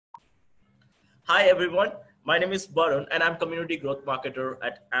Hi everyone, my name is Varun and I'm community growth marketer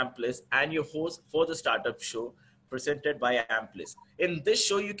at Amplis and your host for the startup show presented by Amplis. In this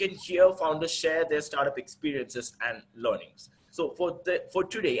show, you can hear founders share their startup experiences and learnings. So for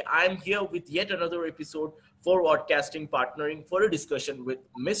today, I'm here with yet another episode for podcasting partnering for a discussion with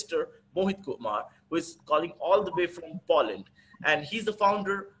Mr. Mohit Kumar, who is calling all the way from Poland, and he's the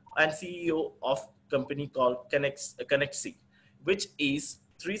founder and CEO of a company called Connexi, which is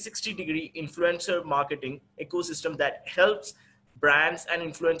 360-degree influencer marketing ecosystem that helps brands and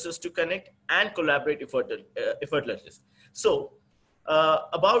influencers to connect and collaborate effortlessly. So,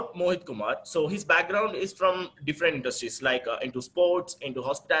 about Mohit Kumar, so his background is from different industries like into sports, into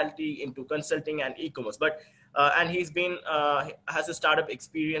hospitality, into consulting and e-commerce. And he's been has a startup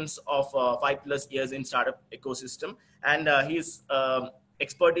experience of 5+ years in startup ecosystem, and his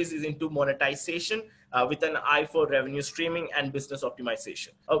expertise is into monetization with an eye for revenue streaming and business optimization.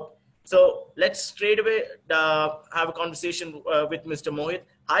 Okay, so let's straight away have a conversation with Mr. Mohit.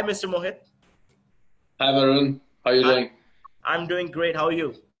 Hi, Mr. Mohit. Hi Varun, how you Hi, doing? I'm doing great. How are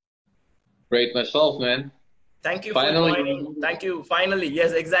you? Great myself, man. Thank you for Finally, joining. Thank you. Finally,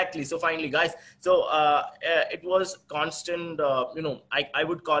 yes, exactly. So finally, guys. So it was constant. I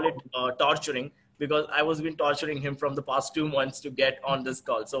would call it torturing because I was been torturing him from the past 2 months to get on this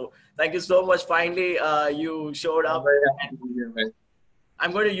call. So thank you so much. Finally, you showed I'm up. very happy to be here, man.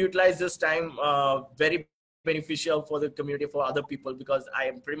 I'm going to utilize this time very beneficial for the community, for other people, because I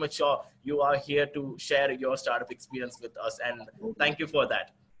am pretty much sure you are here to share your startup experience with us. And thank you for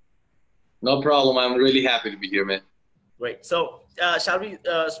that. No problem. I'm really happy to be here, man. Great. So shall we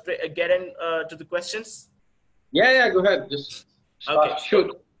get in to the questions? Yeah, go ahead. Just Okay. start.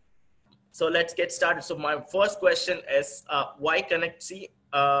 Shoot. So let's get started. So my first question is why Connexi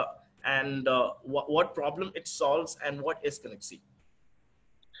and what problem it solves and what is Connexi?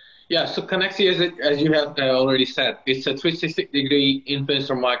 Yeah, so Connexi, as you have already said, it's a 360-degree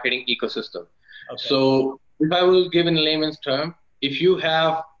influencer marketing ecosystem. Okay. So if I will give in layman's term, if you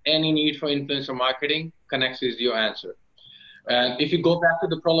have any need for influencer marketing, Connexi is your answer. And if you go back to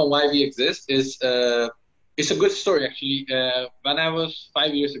the problem why we exist, it's a good story actually. When I was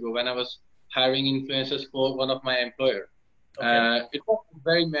 5 years ago, when I was hiring influencers for one of my employer, Okay. it was a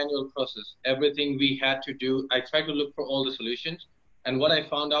very manual process. Everything we had to do, I tried to look for all the solutions, and what I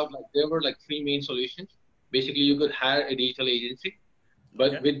found out, like there were like three main solutions. Basically, you could hire a digital agency,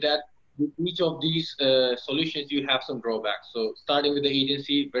 but Okay. with that, with each of these solutions, you have some drawbacks. So starting with the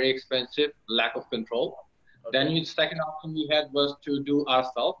agency, very expensive, lack of control. Then Okay. the second option we had was to do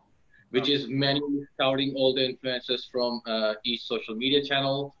ourselves, which Uh, is manually scouting all the influencers from each social media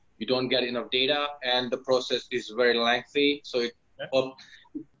channel. You don't get enough data, and the process is very lengthy. So it yeah. uh,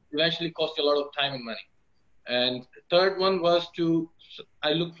 eventually costs you a lot of time and money. And third one was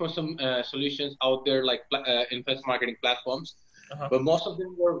I looked for some solutions out there like influence marketing platforms, Uh-huh. but most of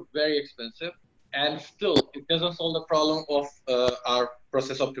them were very expensive, and still it doesn't solve the problem of our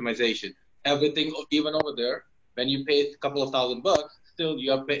process optimization. Everything, even over there, when you pay a couple of $1,000, still you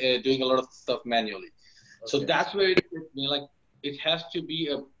are doing a lot of stuff manually. So Okay. that's where it hit me. Like it has to be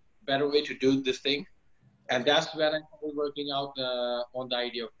a better way to do this thing, and Okay. that's when I started working out on the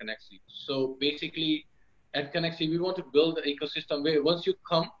idea of Connexi. So basically, at Connexi, we want to build an ecosystem where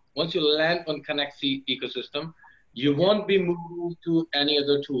once you land on Connexi ecosystem, you Okay. won't be moving to any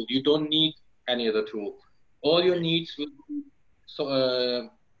other tool. You don't need any other tool. All your Okay. needs will be so,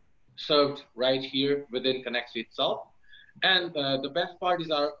 served right here within Connexi itself. And the best part is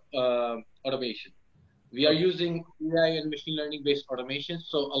our automation. We are Okay. using AI and machine learning based automation.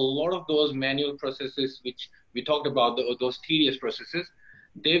 So a lot of those manual processes, which we talked about, those tedious processes,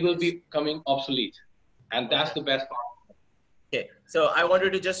 they will Yes. be coming obsolete. And that's Okay. the best part. Okay, so I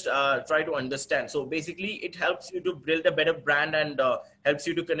wanted to just try to understand. So basically, it helps you to build a better brand and helps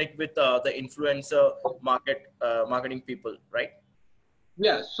you to connect with the influencer marketing people, right?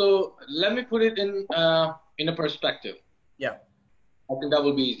 Yeah. So let me put it in a perspective. Yeah. I think that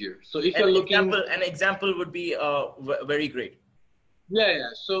will be easier. So if you're looking, An example would be very great. yeah.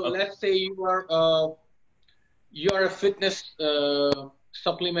 So Okay. let's say you are a fitness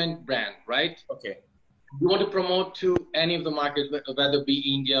supplement brand, right? Okay. You want to promote to any of the markets, whether it be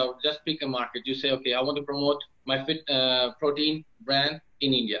India or just pick a market. You say, okay, I want to promote my fit protein brand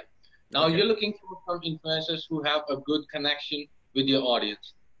in India. Now Okay. you're looking for some influencers who have a good connection with your audience.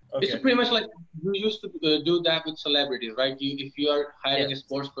 It's Okay. pretty much like you used to do that with celebrities, right? If you are hiring a Yes.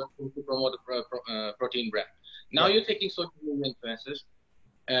 sports person to promote a protein brand, now Yeah. you're taking social media influencers.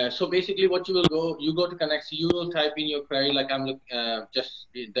 So basically, what you go to Connexi, you will type in your query like I'm just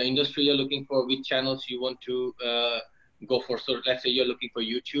the industry you're looking for, which channels you want to go for, so let's say you're looking for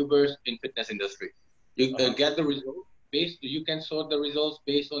YouTubers in fitness industry. You get the results you can sort the results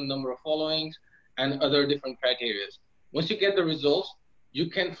based on number of followings and other different criteria. Once you get the results, you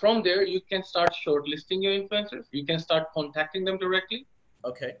can, from there, you can start shortlisting your influencers. You can start contacting them directly.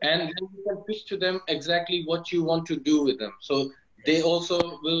 Okay. And then you can pitch to them exactly what you want to do with them. So they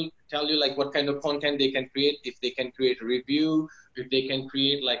also will tell you like what kind of content they can create, if they can create a review, if they can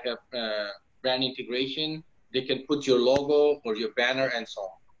create like a brand integration, they can put your logo or your banner and so on.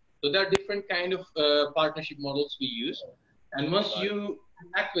 So there are different kind of partnership models we use. And once you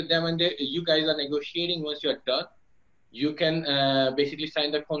connect with them and you guys are negotiating, once you're done, you can basically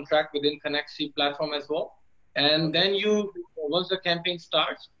sign the contract within Connexy platform as well. And then once the campaign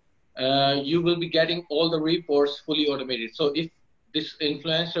starts, you will be getting all the reports fully automated. So if this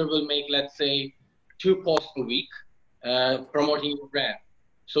influencer will make, let's say, 2 posts a week promoting your brand.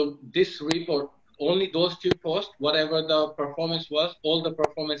 So this report, only those 2 posts, whatever the performance was, all the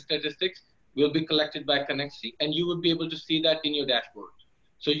performance statistics will be collected by Connexy, and you will be able to see that in your dashboard.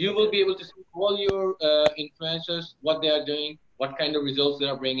 So you will be able to see all your influencers, what they are doing, what kind of results they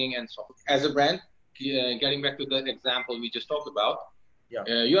are bringing, and so on. As a brand, getting back to the example we just talked about,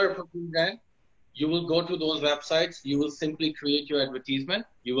 you are a protein brand. You will go to those websites. You will simply create your advertisement.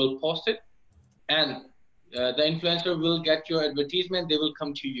 You will post it, and the influencer will get your advertisement. They will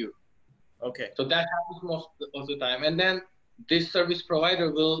come to you. Okay. So that happens most of the time. And then this service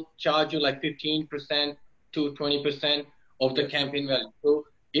provider will charge you like 15% to 20% of the campaign value. So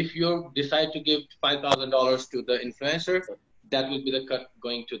if you decide to give $5,000 to the influencer, that will be the cut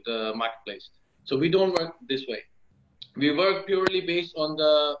going to the marketplace. So we don't work this way. We work purely based on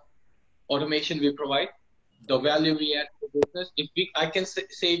the automation we provide, the value we add to the business. If I can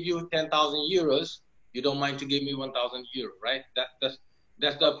save you 10,000 euros, you don't mind to give me 1,000 euro, right?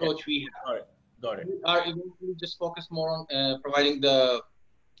 That's the approach we have. All right. Got it. We are eventually just focused more on providing the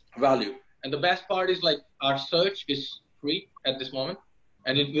value. And the best part is like our search is free at this moment,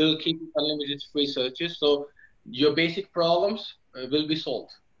 and it will keep unlimited free searches. So your basic problems will be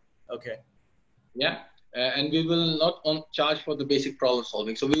solved. Okay. Yeah. And we will not charge for the basic problem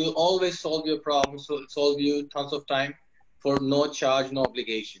solving. So we will always solve your problems, solve you tons of time for no charge, no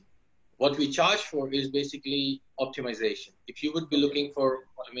obligation. What we charge for is basically optimization. If you would be looking for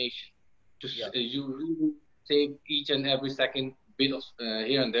automation, you really save each and every second bit of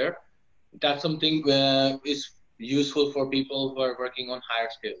here and there. That's something is useful for people who are working on higher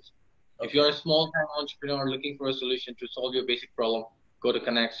scales. Okay. If you're a small-time entrepreneur looking for a solution to solve your basic problem, go to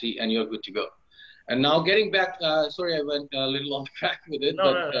Connexy and you're good to go. And now getting back, sorry, I went a little off track with it.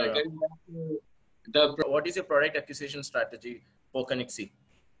 No. Getting back to what is your product acquisition strategy for Connexy?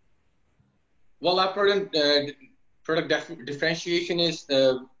 Well, our product differentiation is,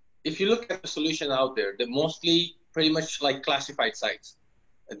 if you look at the solution out there, they're mostly pretty much like classified sites,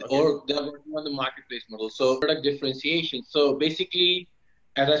 or they're working on the marketplace model. So product differentiation. So basically,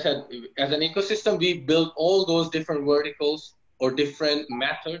 as I said, as an ecosystem, we build all those different verticals or different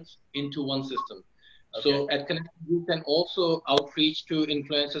methods into one system. Okay. So at Connexy, you can also outreach to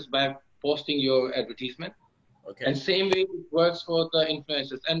influencers by posting your advertisement. Okay. And same way it works for the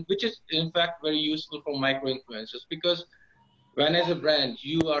influencers, and which is in fact very useful for micro influencers, because when as a brand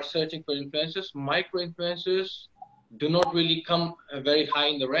you are searching for influencers, micro influencers do not really come very high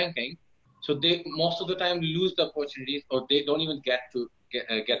in the ranking, so they most of the time lose the opportunities, or they don't even get to get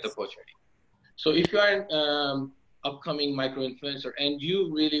the opportunity. So if you are an upcoming micro influencer and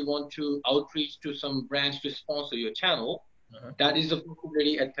you really want to outreach to some brands to sponsor your channel, that is a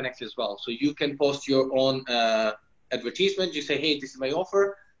possibility at Connexy as well. So you can post your own advertisement. You say, hey, this is my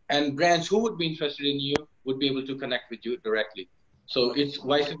offer, and brands who would be interested in you would be able to connect with you directly. So it's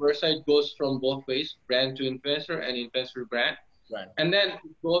vice versa. It goes from both ways, brand to influencer and influencer to brand. Right. And then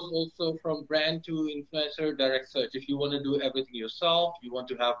it goes also from brand to influencer direct search. If you want to do everything yourself, you want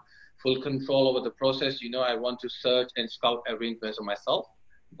to have full control over the process, I want to search and scout every influencer myself,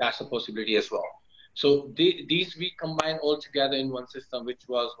 that's a possibility as well. So these we combine all together in one system, which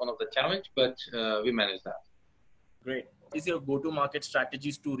was one of the challenge, but we managed that. Great. What is your go-to-market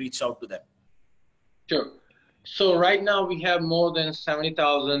strategies to reach out to them? Sure. So right now we have more than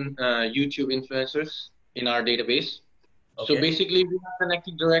 70,000 YouTube influencers in our database. Okay. So basically we are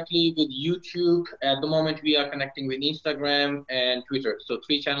connecting directly with YouTube. At the moment we are connecting with Instagram and Twitter. So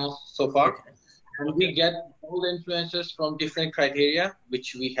 3 channels so far. Okay. And we get all the influencers from different criteria,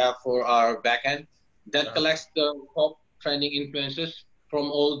 which we have for our backend. That collects the top trending influencers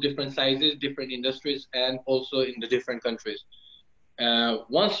from all different sizes, different industries, and also in the different countries.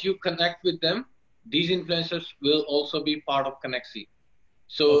 Once you connect with them, these influencers will also be part of Connexy.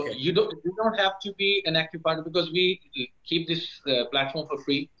 So Okay. you don't have to be an active partner, because we keep this platform for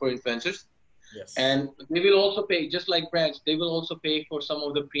free for influencers. Yes. And they will also pay, just like brands, they will also pay for some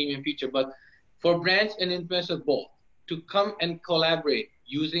of the premium feature. But for brands and influencers both, to come and collaborate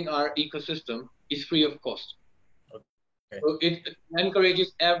using our ecosystem is free of cost. Okay. So it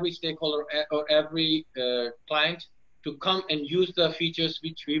encourages every stakeholder or every client to come and use the features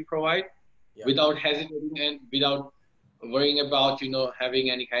which we provide Yeah. without hesitating and without worrying about,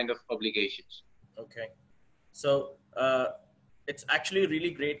 having any kind of obligations. Okay. So it's actually a really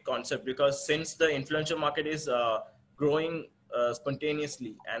great concept, because since the influencer market is growing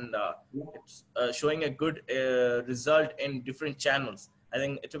spontaneously, and it's showing a good result in different channels, I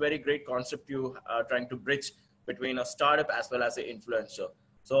think it's a very great concept you are trying to bridge between a startup as well as an influencer.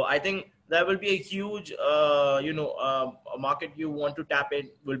 So I think there will be a huge, a market you want to tap in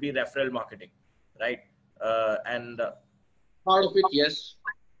will be referral marketing, right? And Part of it, yes.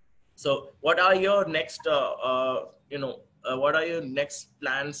 So, what are your next, what are your next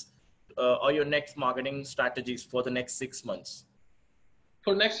plans or your next marketing strategies for the next 6 months?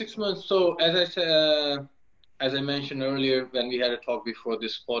 For next 6 months, so as I mentioned earlier when we had a talk before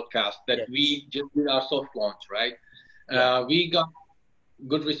this podcast, that Yes. we just did our soft launch, right? Yeah. We got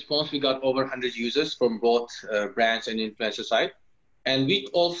good response. We got over 100 users from both brands and influencer side, and we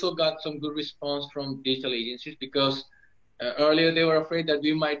also got some good response from digital agencies, because earlier they were afraid that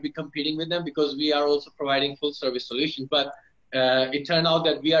we might be competing with them, because we are also providing full service solutions. But it turned out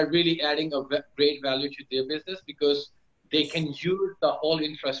that we are really adding a great value to their business, because they Yes. can use the whole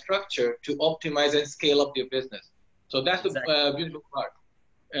infrastructure to optimize and scale up their business. So that's the Exactly. beautiful part.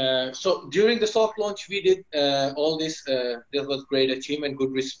 So during the soft launch, we did all this. There was great achievement,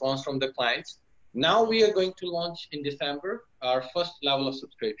 good response from the clients. Now we are going to launch in December our first level of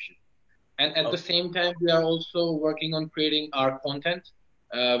subscription. And at the Okay. same time, we are also working on creating our content.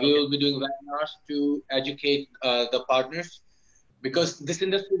 We Okay. will be doing webinars to educate the partners, because this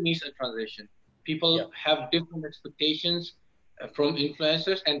industry needs a transition. Yeah. People have different expectations from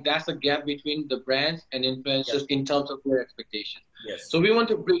influencers, and that's a gap between the brands and Yeah. influencers in terms of their expectations. So Yes. we want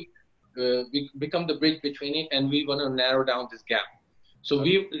to become the bridge between it, and we want to narrow down this gap. So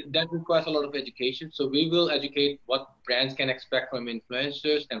Okay. that requires a lot of education. So we will educate what brands can expect from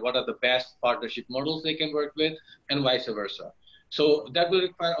influencers and what are the best partnership models they can work with, and vice versa. So that will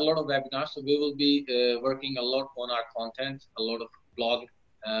require a lot of webinars. So we will be working a lot on our content, a lot of blog,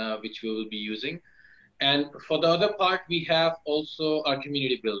 which we will be using. And for the other part, we have also our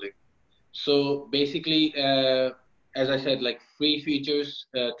community building. So basically, as I said, like free features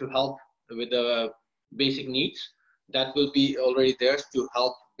to help with the basic needs, that will be already there to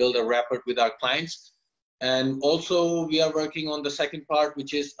help build a rapport with our clients. And also we are working on the second part,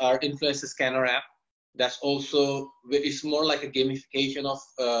 which is our influencer scanner app. That's also, it's more like a gamification of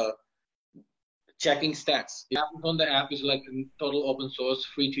checking stats. The app on the app is like total open source,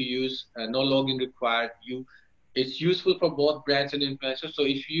 free to use, no login required. It's useful for both brands and influencers. So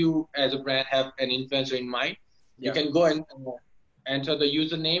if you, as a brand, have an influencer in mind, you Yeah. can go and enter the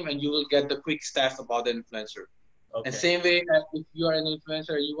username, and you will get the quick stats about the influencer. And Okay. same way, if you are an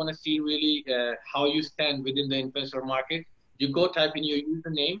influencer, you want to see really how you stand within the influencer market. You go type in your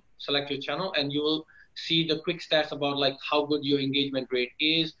username, select your channel, and you will see the quick stats about like how good your engagement rate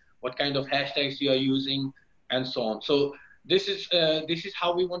is, what kind of hashtags you are using, and so on. So this is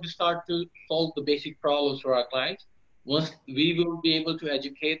how we want to start to solve the basic problems for our clients. Once we will be able to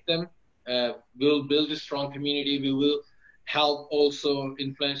educate them, we'll build a strong community. We will help also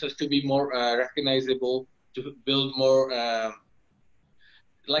influencers to be more recognizable, to build more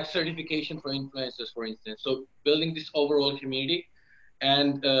like certification for influencers, for instance. So building this overall community,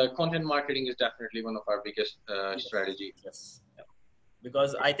 and content marketing is definitely one of our biggest Yes. strategy. Yes.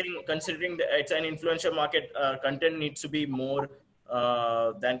 Because I think considering it's an influencer market, content needs to be more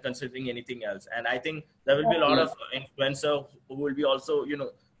than considering anything else. And I think there will be a lot Yeah. of influencer who will be also,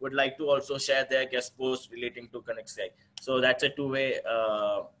 would like to also share their guest posts relating to ConnectCI. So that's a two-way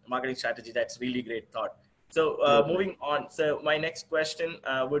marketing strategy. That's really great thought. So moving on. So my next question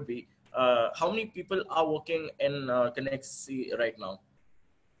would be, how many people are working in ConnectCI right now?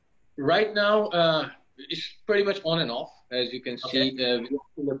 Right now, it's pretty much on and off. As you can Okay. see,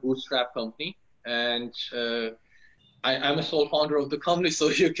 we're a bootstrap company, and I'm a sole founder of the company, so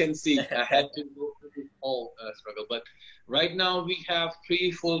you can see I had to go through this whole struggle. But right now we have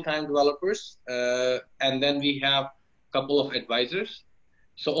 3 full-time developers, and then we have a couple of advisors.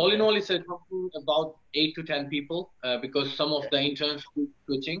 So all in Okay. all, it's a company about 8 to 10 people, because some of Okay. the interns keep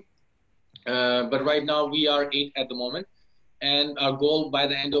switching. But right now we are 8 at the moment, and our goal by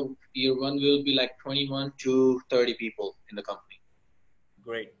the end of year 1 will be like 21 to 30 people in the company.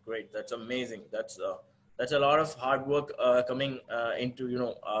 Great, great. That's amazing. That's a lot of hard work coming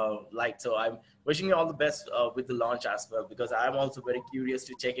into light. So I'm wishing you all the best with the launch as well, because I'm also very curious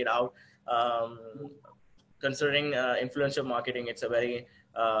to check it out. Um, Considering influencer marketing, it's a very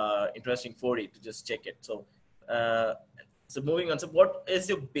interesting 40 to just check it. Uh, so moving on. So what is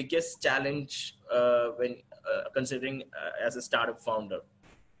your biggest challenge when considering as a startup founder?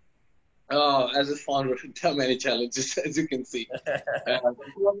 As a founder, there are many challenges, as you can see.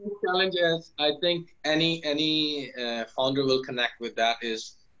 One of the challenges I think any founder will connect with that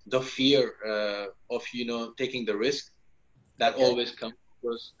is the fear of taking the risk that Okay. always comes,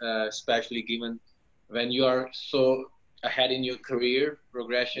 because especially given when you are so ahead in your career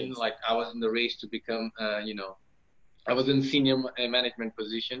progression. Yes. Like I was in the race to become, I was in senior management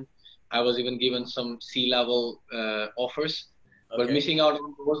position. I was even given some C-level offers, but Okay. missing out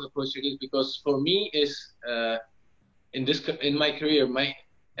on those opportunities because for me is in my career, my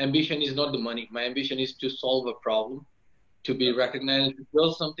ambition is not the money. My ambition is to solve a problem, to be Okay. recognized, to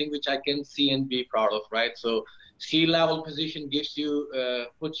build something which I can see and be proud of, right? So C-level position gives you,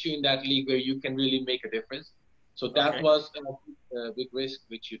 puts you in that league where you can really make a difference. So that Okay. was a big risk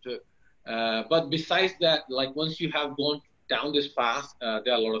which you took. But besides that, like once you have gone down this path,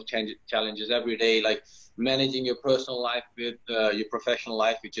 there are a lot of challenges every day, like managing your personal life with your professional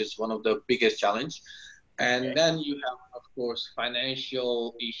life, which is one of the biggest challenge. And Okay. then you have, of course,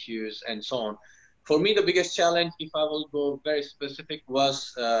 financial issues and so on. For me, the biggest challenge, if I will go very specific,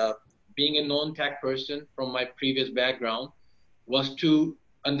 was being a non-tech person from my previous background, was to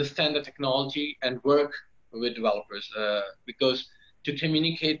understand the technology and work with developers. Because to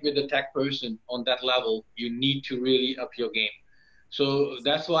communicate with the tech person on that level, you need to really up your game. So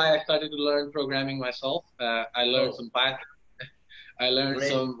that's why I started to learn programming myself. I learned Oh, some Python. I learned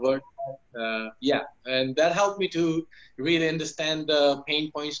great. some word. Yeah, and that helped me to really understand the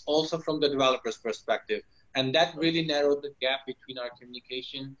pain points also from the developer's perspective. And that really narrowed the gap between our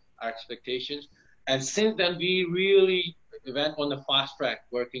communication, our expectations. And since then, we really went on a fast track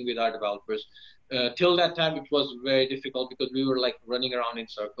working with our developers. Till that time, it was very difficult because we were like running around in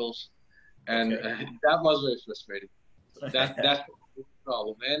circles, and Okay. that was very frustrating. So that's the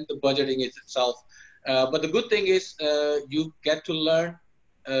problem, and the budgeting is itself. But the good thing is you get to learn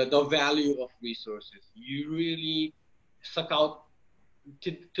the value of resources. You really suck out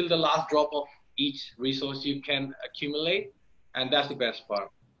till the last drop of each resource you can accumulate, and that's the best part.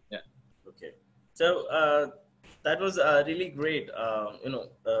 Yeah. Okay. So that was really great.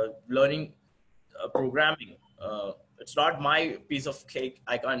 Learning programming. It's not my piece of cake.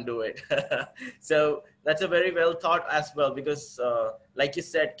 I can't do it. So that's a very well thought as well, because, like you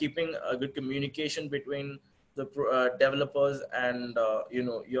said, keeping a good communication between the developers and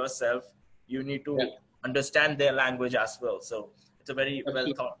yourself, you need Yeah. to understand their language as well. So it's a very well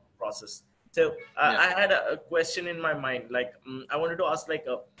Absolutely. thought process. So Yeah. I had a question in my mind. Like, I wanted to ask, like,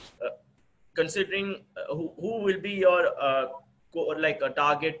 considering who will be your like a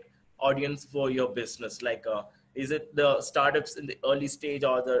target audience for your business, like is it the startups in the early stage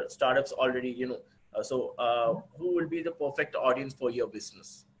or the startups already, who will be the perfect audience for your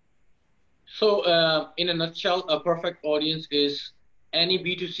business? So, in a nutshell, a perfect audience is any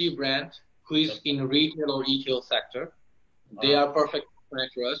B2C brand who is Okay. in retail or e-tail sector. They Uh-huh. are perfect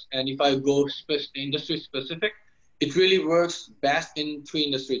for us. And if I go industry specific, it really works best in three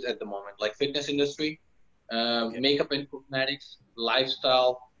industries at the moment, like fitness industry, Okay. makeup and cosmetics,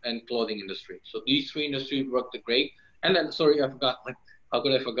 lifestyle, and clothing industry. So these three industries work the great. And then, sorry, I forgot. Like, how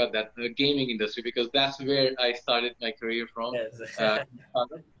could I forget that the gaming industry, because that's where I started my career from. Yes. Uh,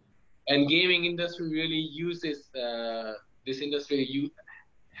 and gaming industry really uses this industry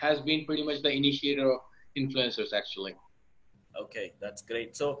has been pretty much the initiator of influencers actually. Okay, that's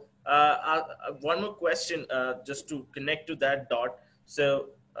great. So, one more question, just to connect to that dot. So,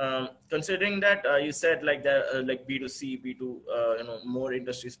 considering that you said like the like B2C, B2, more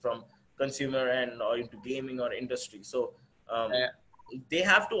industries from consumer and or into gaming or industry. So, um, Uh, they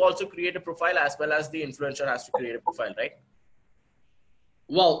have to also create a profile as well as the influencer has to create a profile, right?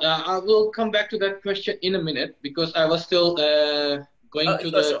 well, I will come back to that question in a minute because I was still going to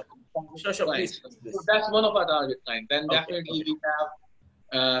Sure, the sure, sure, sure. Please, clients. please, So please. that's one of our target clients. Then Okay, definitely okay, we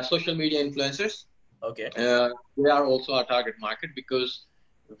have social media influencers. okay, They are also our target market because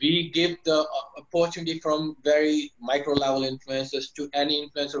we give the opportunity from very micro level influencers to any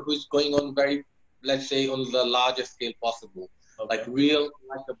influencer who is going on very, let's say, on the largest scale possible, like okay.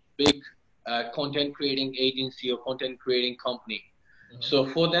 like a big content creating agency or content creating company. Hmm. So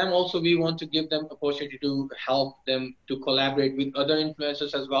for them also, we want to give them opportunity to help them to collaborate with other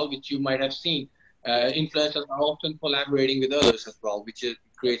influencers as well, which you might have seen. Influencers are often collaborating with others as well, which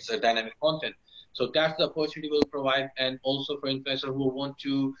creates a dynamic content. So that's the opportunity we'll provide, and also for influencers who want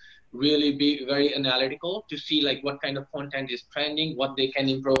to really be very analytical to see like what kind of content is trending, what they can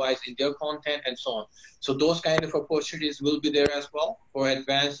improvise in their content, and so on. So those kind of opportunities will be there as well for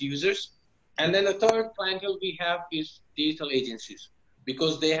advanced users. And then the third clientele we have is digital agencies,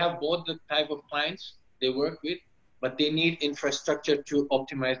 because they have both the type of clients they work with, but they need infrastructure to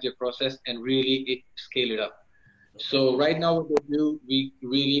optimize their process and really scale it up. So right now what we do, we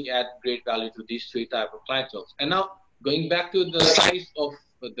really add great value to these three types of clientele. And now going back to the size of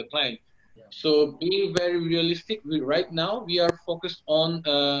the client. So being very realistic, right now we are focused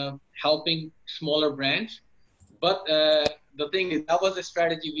on helping smaller brands. But the thing is, that was a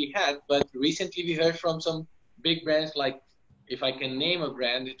strategy we had. But recently we heard from some big brands, like if I can name a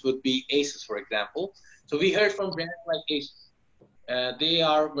brand, it would be Asus, for example. So we heard from brands like Asus. They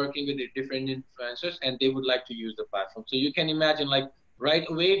are working with different influencers and they would like to use the platform. So you can imagine, like right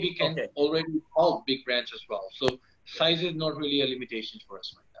away, we can already help big brands as well. So size is not really a limitation for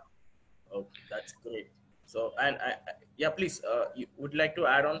us right now. Oh, that's great. So, and yeah, please, you would like to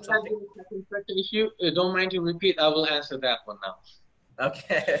add on something? If you don't mind to repeat, I will answer that one now.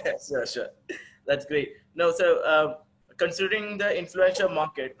 Okay, sure. That's great. No, so considering the influencer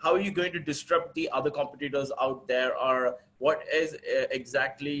market, how are you going to disrupt the other competitors out there, or what is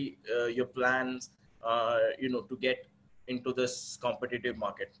exactly your plans, to get into this competitive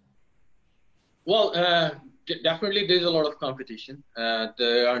market? Well, definitely there's a lot of competition.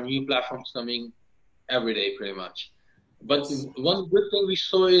 There are new platforms coming every day, pretty much. But one good thing we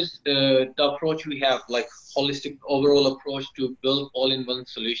saw is the approach we have, like holistic overall approach to build all-in-one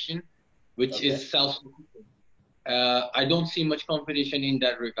solution, which is self-sufficient. I don't see much competition in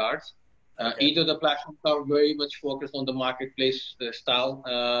that regards. Either the platforms are very much focused on the marketplace style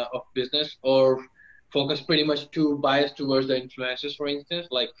of business, or focus pretty much too biased towards the influencers, for instance.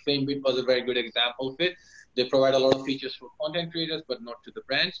 Like FameBit was a very good example of it. They provide a lot of features for content creators, but not to the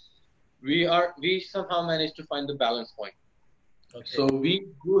brands. We somehow managed to find the balance point. So we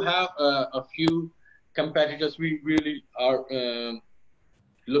do have a few competitors we really are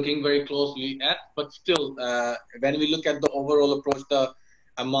looking very closely at, but still, when we look at the overall approach, the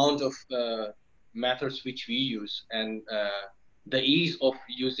amount of methods which we use and the ease of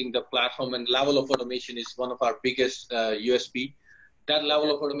using the platform and level of automation is one of our biggest USP. That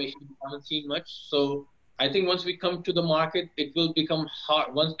level of automation we haven't seen much. So I think once we come to the market, it will become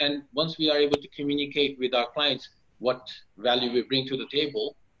hard. Once we are able to communicate with our clients what value we bring to the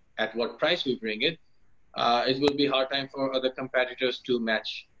table, at what price we bring it, it will be hard time for other competitors to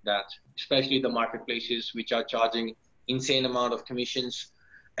match that, especially the marketplaces which are charging insane amount of commissions.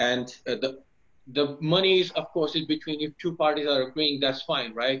 And the money is, of course, is between, if two parties are agreeing, that's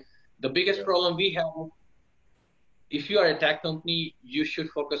fine, right? The biggest problem we have, if you are a tech company, you should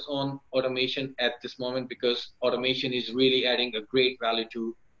focus on automation at this moment, because automation is really adding a great value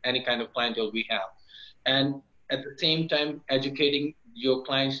to any kind of clientele we have. And at the same time, educating your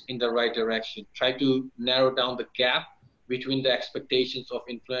clients in the right direction. Try to narrow down the gap between the expectations of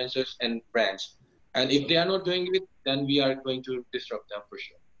influencers and brands. And if they are not doing it, then we are going to disrupt them for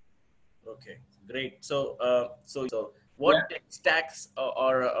sure. Okay, great. So, what tech stacks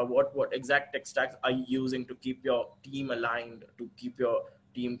or what exact tech stacks are you using to keep your team aligned, to keep your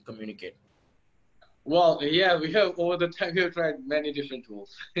team communicate? Well, yeah, we have over the time we have tried many different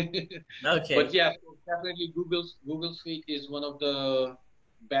tools. But yeah, definitely Google Suite is one of the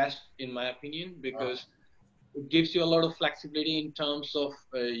best in my opinion, because it gives you a lot of flexibility in terms of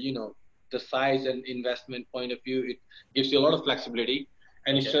the size and investment point of view. It gives you a lot of flexibility,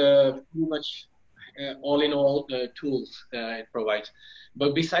 and it's pretty much all-in-all tools it provides.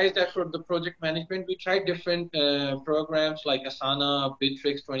 But besides that, for the project management, we tried different programs like Asana,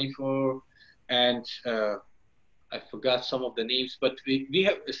 Bittrex 24, and I forgot some of the names, but we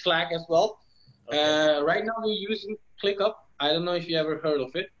have Slack as well. Right now we're using ClickUp. I don't know if you ever heard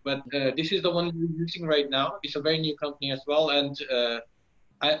of it, but this is the one we're using right now. It's a very new company as well, and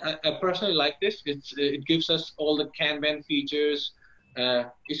I personally like this. It gives us all the Kanban features.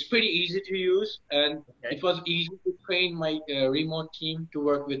 It's pretty easy to use, and it was easy to train my remote team to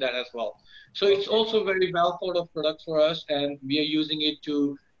work with that as well. So it's also very well thought of product for us, and we are using it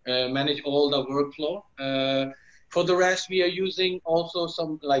to manage all the workflow. For the rest, we are using also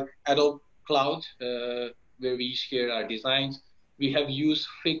some like Adobe Cloud, where we share our designs. We have used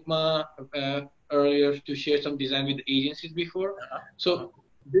Figma earlier to share some design with agencies before. So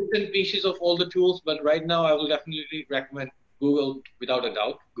different pieces of all the tools, but right now I will definitely recommend Google, without a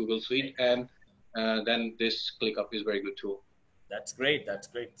doubt, Google Suite, and then this ClickUp is a very good tool. That's great. That's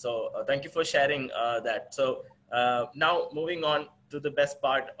great. So thank you for sharing that. So now moving on to the best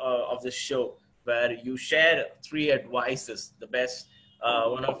part of the show, where you share three advices, the best,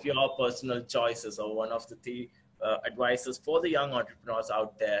 one of your personal choices, or one of the three advices for the young entrepreneurs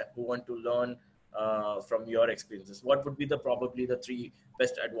out there who want to learn from your experiences. What would be the probably the three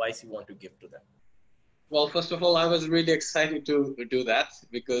best advice you want to give to them? Well, first of all, I was really excited to do that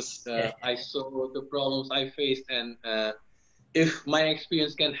because Yeah. I saw the problems I faced, and if my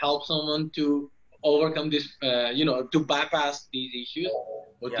experience can help someone to overcome this, to bypass these issues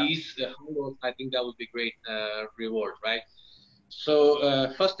or Yeah. these hurdles, I think that would be great reward, right? So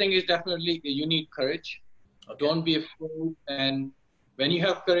first thing is definitely you need courage. Okay. Don't be afraid, and when you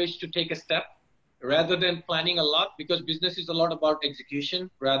have courage to take a step, rather than planning a lot, because business is a lot about execution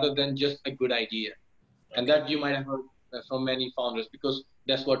rather than just a good idea. And Okay. that you might have heard from many founders, because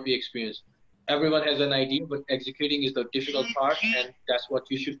that's what we experience. Everyone has an idea, but executing is the difficult part, and that's what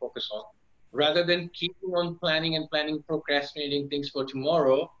you should focus on. Rather than keeping on planning and planning, procrastinating things for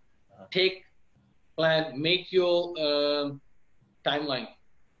tomorrow, take make your timeline,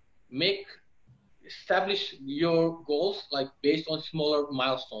 make establish your goals like based on smaller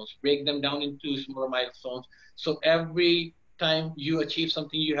milestones, break them down into smaller milestones, so every time you achieve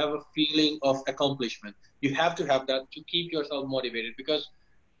something you have a feeling of accomplishment. You have to have that to keep yourself motivated, because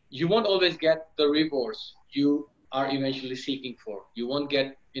you won't always get the rewards you are eventually seeking for. You won't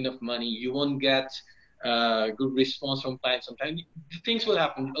get enough money, you won't get good response from clients. Sometimes things will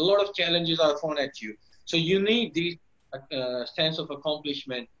happen, a lot of challenges are thrown at you, so you need these sense of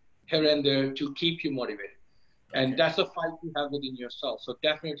accomplishment here and there to keep you motivated. And Okay. that's a fight you have within yourself. So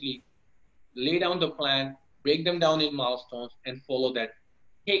definitely lay down the plan, break them down in milestones, and follow that.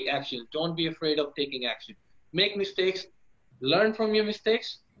 Take action. Don't be afraid of taking action. Make mistakes, learn from your mistakes.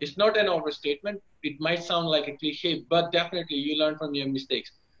 It's not an overstatement. It might sound like a cliche, but definitely you learn from your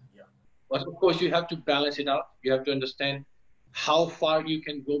mistakes. Yeah. But of course, you have to balance it out. You have to understand how far you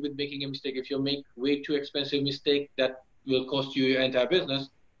can go with making a mistake. If you make way too expensive mistake that will cost you your entire business,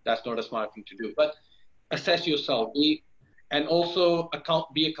 that's not a smart thing to do. But assess yourself, and also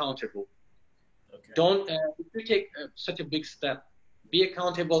be accountable. Okay. Don't if you take such a big step, be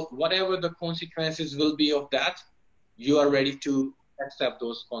accountable. Whatever the consequences will be of that, you are ready to accept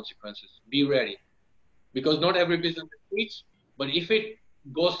those consequences. Be ready, because not every business succeeds. But if it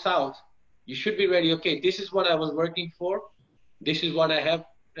goes south, you should be ready. Okay, this is what I was working for. This is what I have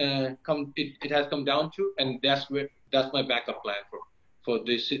come. It has come down to, and that's my backup plan for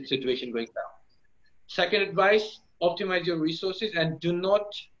this situation going down. Second advice: optimize your resources and do not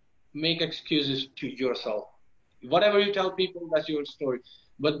make excuses to yourself. Whatever you tell people, that's your story.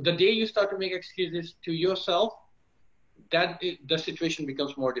 But the day you start to make excuses to yourself, the situation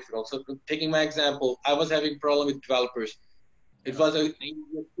becomes more difficult. So taking my example, I was having problem with developers. It was a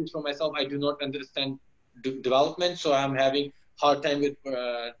excuse for myself. I do not understand development, so I'm having hard time with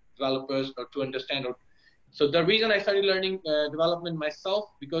developers or to understand. So the reason I started learning development myself,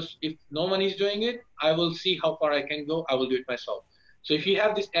 because if no one is doing it, I will see how far I can go. I will do it myself. So if you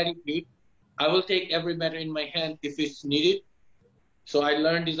have this attitude, I will take every matter in my hand if it's needed. So I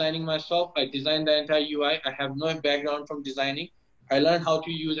learned designing myself. I designed the entire UI. I have no background from designing. I learned how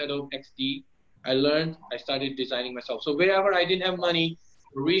to use Adobe XD. I started designing myself. So wherever I didn't have money,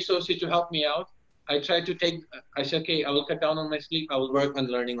 resources to help me out, I said, okay, I will cut down on my sleep. I will work on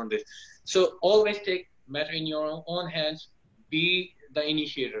learning on this. So always take matter in your own hands. Be the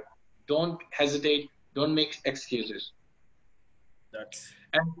initiator. Don't hesitate. Don't make excuses. That's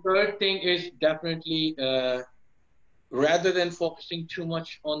And third thing is definitely rather than focusing too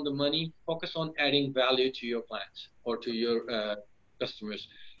much on the money, focus on adding value to your clients or to your customers.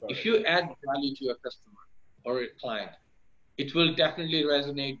 If correct. you add value to a customer or a client, it will definitely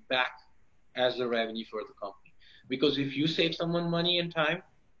resonate back as a revenue for the company. Because if you save someone money and time,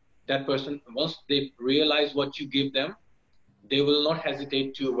 that person, once they realize what you give them, they will not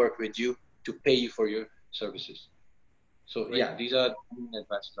hesitate to work with you to pay you for your services. So Great. yeah, these are the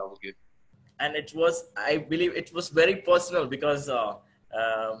advice I will give. And it was, I believe it was very personal because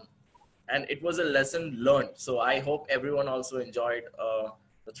and it was a lesson learned. So I hope everyone also enjoyed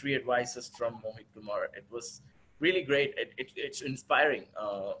the three advices from Mohit Kumar. It was really great. It's inspiring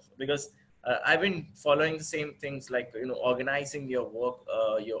because I've been following the same things, like organizing your work,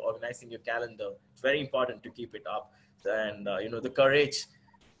 you're organizing your calendar. It's very important to keep it up, and the courage.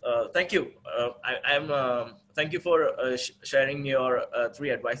 Thank you. Thank you for sharing your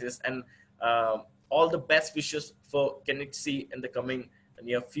three advices, and all the best wishes for Kennedy in the coming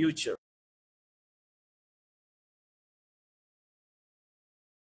near future.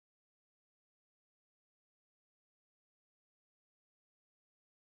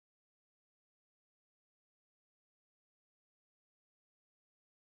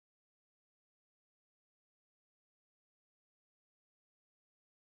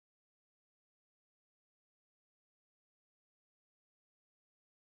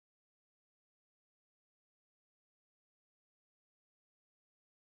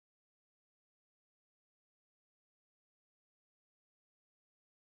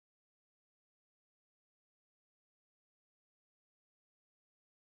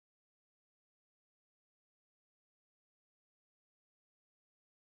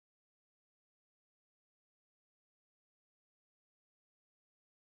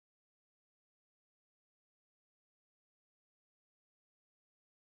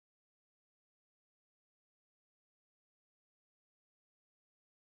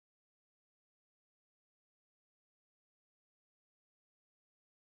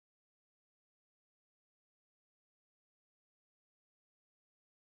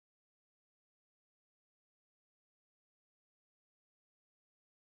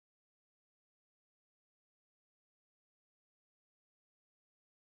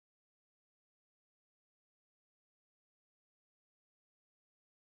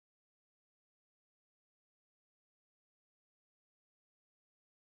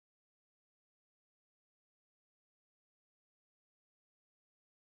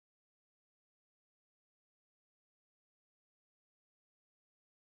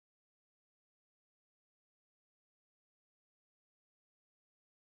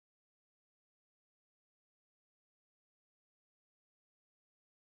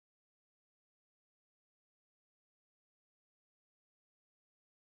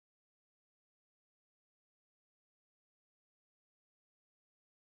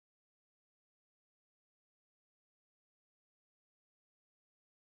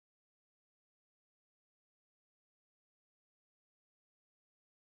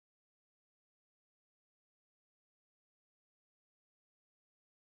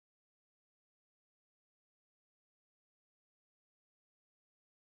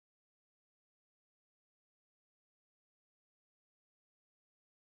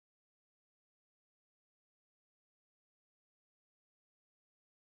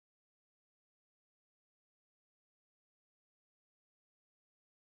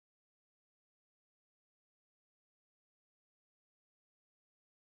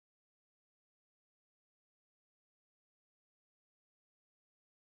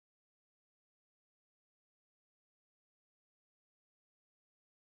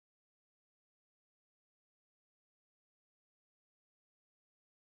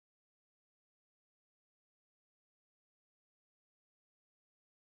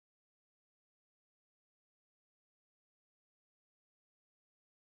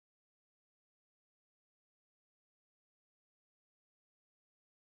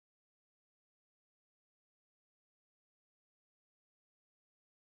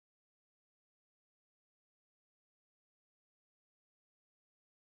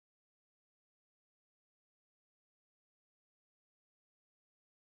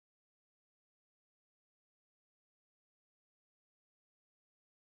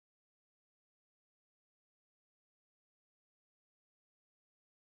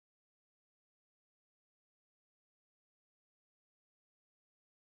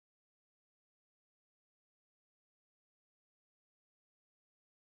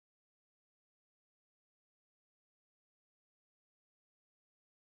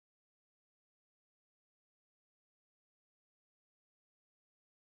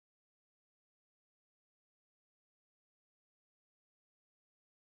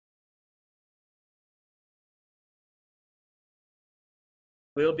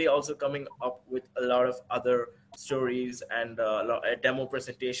 we'll be also coming up with a lot of other stories and a demo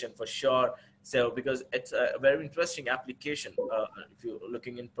presentation for sure. So because it's a very interesting application, if you're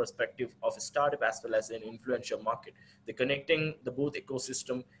looking in perspective of a startup as well as an influencer market, they're connecting the both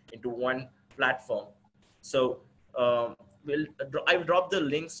ecosystem into one platform. So I will drop the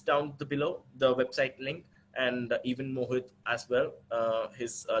links down below, the website link, and even Mohit as well,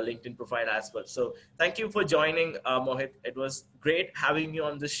 his LinkedIn profile as well. So thank you for joining, Mohit. It was great having you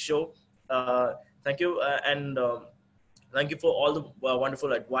on this show. Thank you, and thank you for all the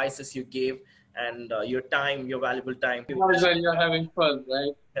wonderful advices you gave and your time, your valuable time. When you're having fun,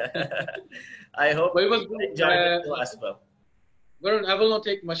 right? I hope But it was you enjoyed it as well. Varun, I will not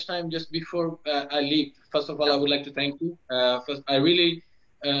take much time. Just before I leave, first of all, I would like to thank you. First, I really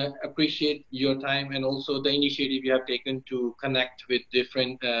appreciate your time and also the initiative you have taken to connect with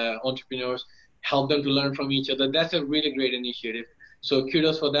different entrepreneurs, help them to learn from each other. That's a really great initiative. So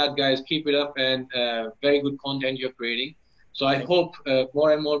kudos for that, guys. Keep it up, and very good content you're creating. So I hope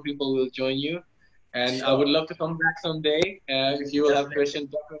more and more people will join you. And Sure. I would love to come back someday. If you will have questions,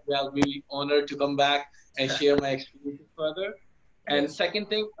 definitely I'll be honored to come back and share my experiences further. And Yes. second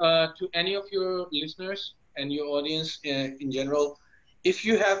thing, to any of your listeners and your audience in general, if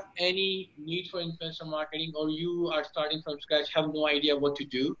you have any need for influencer marketing or you are starting from scratch, have no idea what to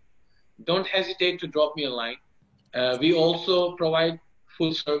do, don't hesitate to drop me a line. We also provide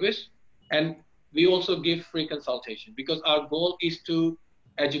full service, and we also give free consultation because our goal is to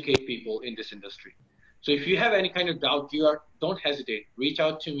educate people in this industry. So if you have any kind of doubt, don't hesitate. Reach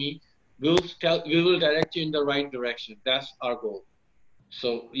out to me. We will direct you in the right direction. That's our goal.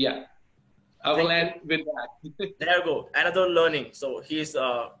 So yeah, I will end with that. There you go. Another learning. So he's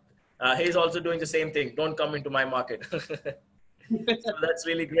also doing the same thing. Don't come into my market. So that's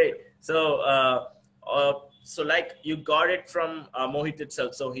really great. So like you got it from Mohit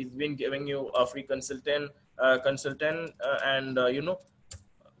itself. So he's been giving you a free consultant and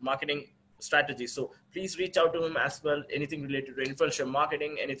marketing strategy. So please reach out to him as well. Anything related to influencer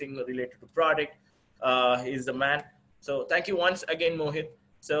marketing, anything related to product, he's the man. So thank you once again, Mohit.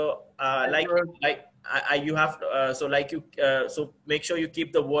 So you have so make sure you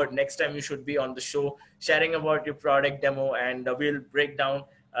keep the word. Next time you should be on the show sharing about your product demo, and we'll break down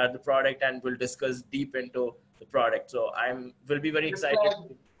the product and we'll discuss deep into the product. So will be very excited.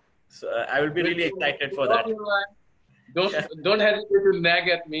 So I will be really excited for that. Don't hesitate to nag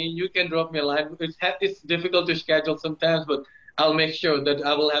at me. You can drop me a line. It's difficult to schedule sometimes, but I'll make sure that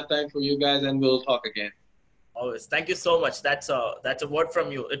I will have time for you guys and we'll talk again. Always. Thank you so much. That's a word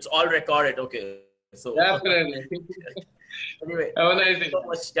from you. It's all recorded. Okay. So definitely. Anyway, have a nice day. Thank you so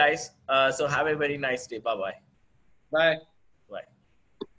much, guys. So have a very nice day. Bye-bye. Bye.